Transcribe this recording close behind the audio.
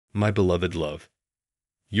My beloved love,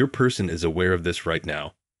 your person is aware of this right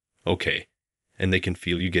now. Okay. And they can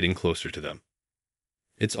feel you getting closer to them.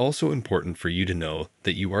 It's also important for you to know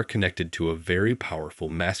that you are connected to a very powerful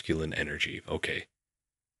masculine energy, okay?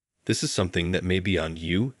 This is something that may be on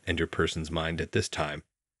you and your person's mind at this time,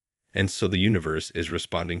 and so the universe is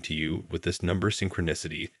responding to you with this number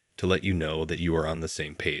synchronicity to let you know that you are on the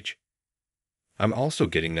same page. I'm also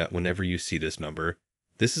getting that whenever you see this number,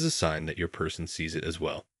 this is a sign that your person sees it as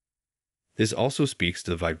well. This also speaks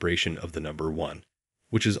to the vibration of the number 1,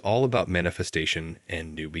 which is all about manifestation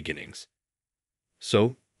and new beginnings.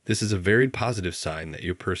 So, this is a very positive sign that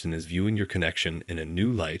your person is viewing your connection in a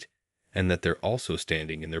new light and that they're also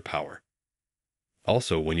standing in their power.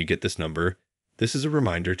 Also, when you get this number, this is a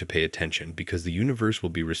reminder to pay attention because the universe will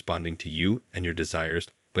be responding to you and your desires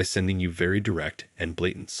by sending you very direct and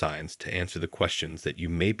blatant signs to answer the questions that you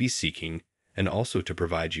may be seeking and also to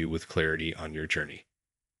provide you with clarity on your journey.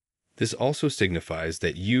 This also signifies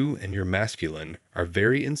that you and your masculine are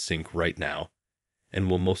very in sync right now and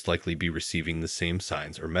will most likely be receiving the same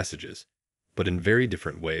signs or messages, but in very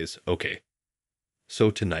different ways, okay? So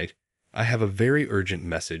tonight, I have a very urgent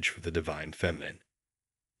message for the Divine Feminine.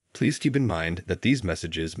 Please keep in mind that these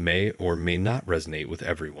messages may or may not resonate with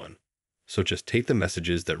everyone, so just take the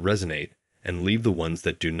messages that resonate and leave the ones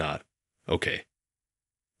that do not, okay?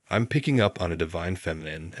 I'm picking up on a Divine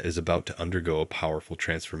Feminine that is about to undergo a powerful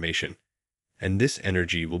transformation, and this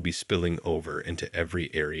energy will be spilling over into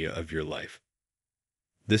every area of your life.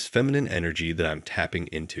 This feminine energy that I'm tapping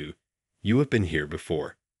into, you have been here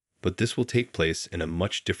before, but this will take place in a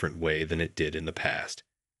much different way than it did in the past.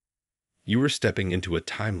 You are stepping into a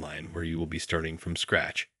timeline where you will be starting from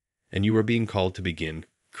scratch, and you are being called to begin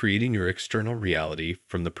creating your external reality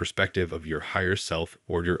from the perspective of your higher self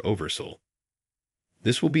or your oversoul.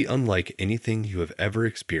 This will be unlike anything you have ever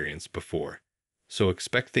experienced before, so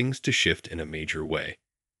expect things to shift in a major way.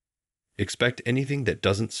 Expect anything that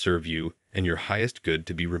doesn't serve you and your highest good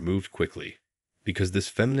to be removed quickly, because this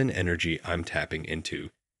feminine energy I'm tapping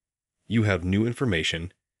into, you have new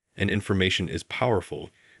information, and information is powerful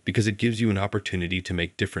because it gives you an opportunity to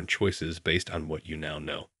make different choices based on what you now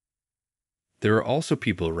know. There are also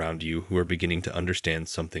people around you who are beginning to understand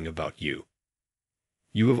something about you.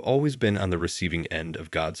 You have always been on the receiving end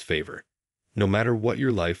of God's favor, no matter what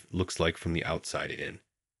your life looks like from the outside in.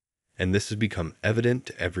 And this has become evident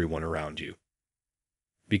to everyone around you.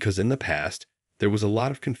 Because in the past, there was a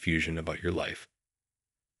lot of confusion about your life.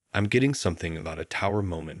 I'm getting something about a tower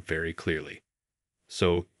moment very clearly.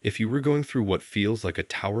 So, if you were going through what feels like a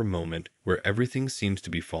tower moment where everything seems to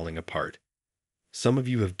be falling apart, some of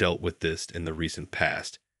you have dealt with this in the recent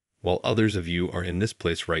past, while others of you are in this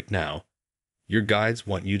place right now. Your guides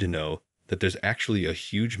want you to know that there's actually a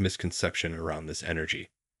huge misconception around this energy.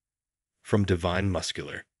 From Divine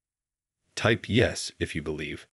Muscular. Type yes if you believe.